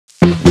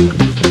Hey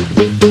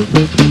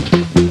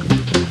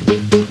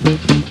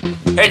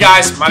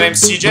guys, my name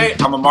is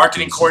CJ. I'm a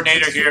marketing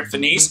coordinator here at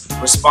FINIS,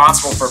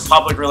 responsible for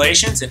public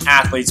relations and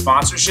athlete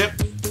sponsorship.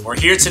 We're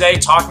here today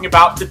talking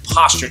about the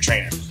Posture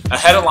Trainer, a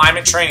head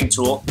alignment training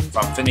tool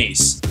from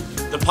FINIS.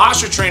 The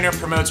Posture Trainer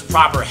promotes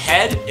proper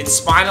head and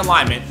spine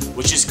alignment,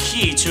 which is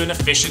key to an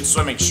efficient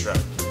swimming stroke.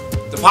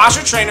 The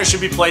Posture Trainer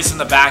should be placed in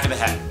the back of the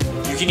head.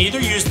 You can either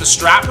use the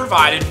strap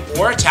provided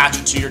or attach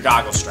it to your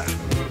goggle strap.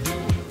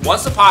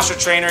 Once the Posture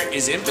Trainer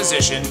is in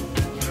position,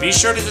 be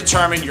sure to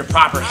determine your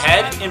proper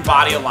head and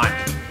body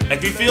alignment.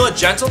 If you feel a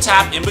gentle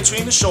tap in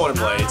between the shoulder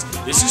blades,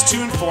 this is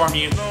to inform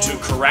you to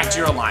correct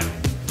your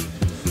alignment.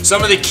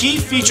 Some of the key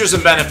features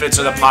and benefits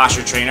of the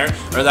Posture Trainer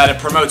are that it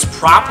promotes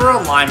proper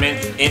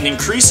alignment and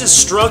increases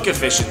stroke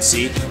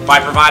efficiency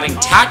by providing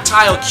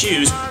tactile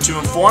cues to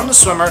inform the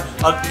swimmer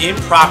of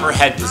improper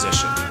head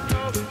position.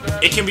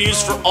 It can be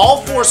used for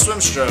all 4 swim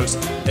strokes,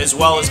 as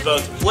well as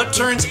both flip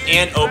turns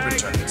and open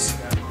turns.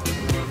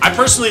 I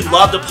personally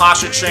love the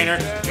Posture Trainer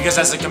because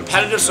as a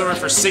competitive swimmer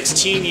for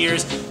 16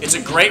 years, it's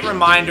a great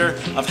reminder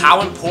of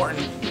how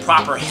important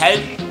proper head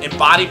and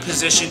body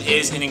position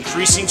is in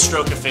increasing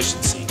stroke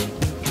efficiency.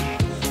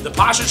 The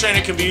Posture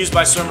Trainer can be used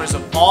by swimmers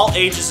of all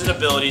ages and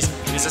abilities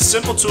and is a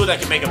simple tool that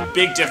can make a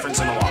big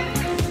difference in the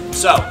water.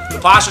 So, the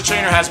Posture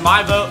Trainer has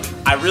my vote.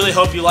 I really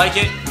hope you like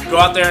it. Go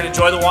out there and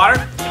enjoy the water,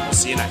 and we'll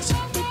see you next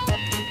time.